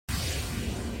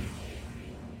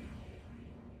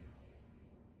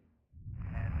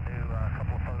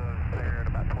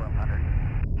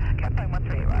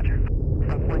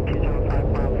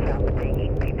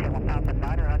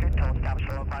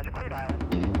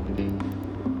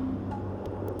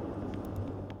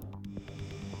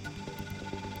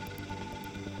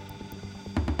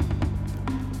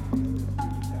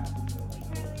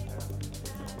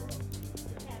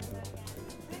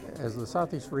the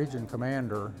Southeast Region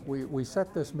Commander, we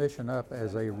set this mission up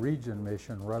as a region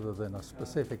mission rather than a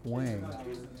specific wing,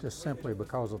 just simply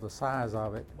because of the size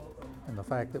of it and the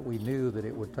fact that we knew that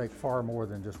it would take far more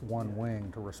than just one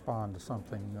wing to respond to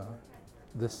something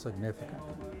this significant.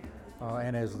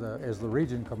 And as the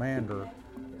Region Commander,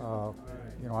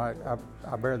 you know, I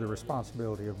bear the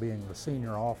responsibility of being the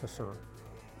senior officer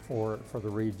for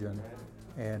the region.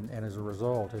 And as a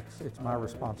result, it's my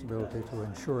responsibility to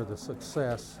ensure the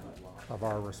success of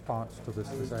our response to this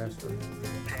disaster.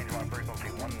 Change 1 frequency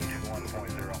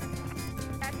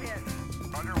 121.0. That's it.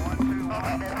 Under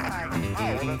 121. That's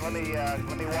Well then let me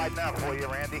widen up for you,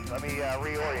 Randy. Let me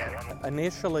reorient.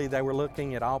 Initially, they were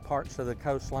looking at all parts of the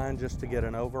coastline just to get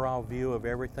an overall view of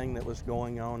everything that was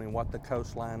going on and what the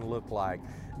coastline looked like.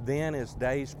 Then as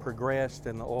days progressed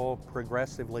and the oil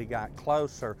progressively got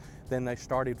closer, then they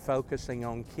started focusing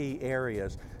on key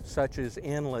areas such as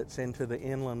inlets into the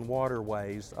inland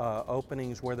waterways,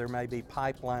 openings where there may be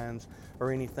pipelines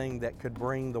or anything that could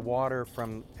bring the water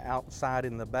from outside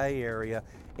in the bay area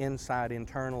inside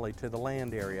internally to the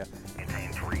land area.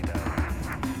 Contain 3 though.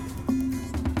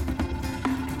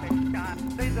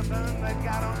 See the boom they've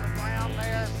got on the ground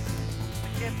there?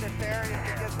 Get this area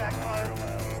to get that close.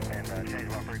 And change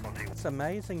 1 frequency. It's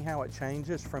amazing how it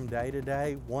changes from day to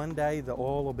day. One day the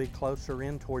oil will be closer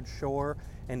in towards shore,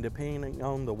 and depending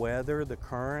on the weather, the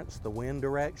currents, the wind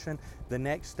direction, the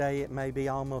next day it may be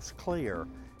almost clear.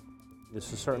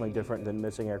 This is certainly different than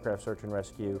missing aircraft search and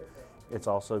rescue. It's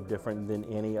also different than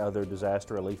any other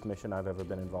disaster relief mission I've ever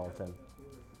been involved in.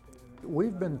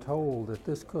 We've been told that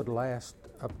this could last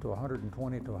up to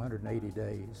 120 to 180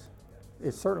 days.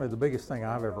 It's certainly the biggest thing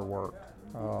I've ever worked.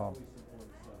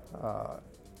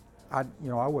 I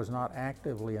was not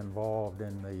actively involved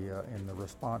in the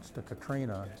response to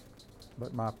Katrina,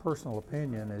 but my personal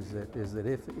opinion is that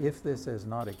if this has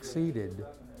not exceeded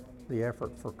the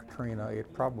effort for Katrina,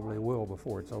 it probably will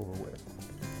before it's over with.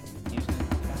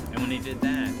 And when they did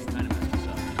that, it kind of messed us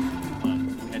up.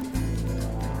 We had so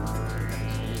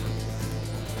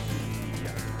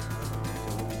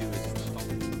what we do is install.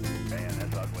 Man,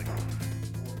 that's ugly.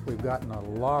 We've gotten a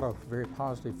lot of very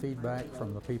positive feedback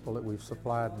from the people that we've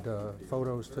supplied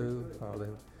photos to.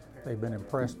 They've been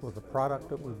impressed with the product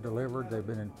that we've delivered. They've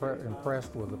been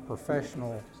impressed with the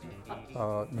professional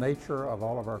nature of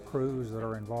all of our crews that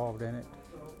are involved in it.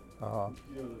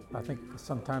 I think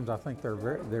sometimes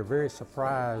they're very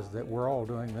surprised that we're all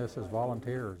doing this as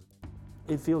volunteers.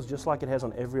 It feels just like it has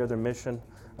on every other mission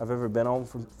I've ever been on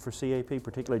for CAP,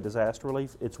 particularly disaster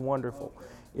relief. It's wonderful.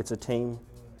 It's a team,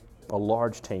 a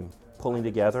large team, pulling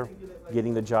together,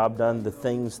 getting the job done. The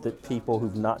things that people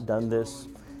who've not done this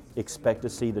expect to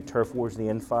see, the turf wars, the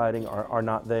infighting, are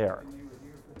not there.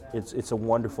 It's a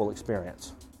wonderful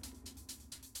experience.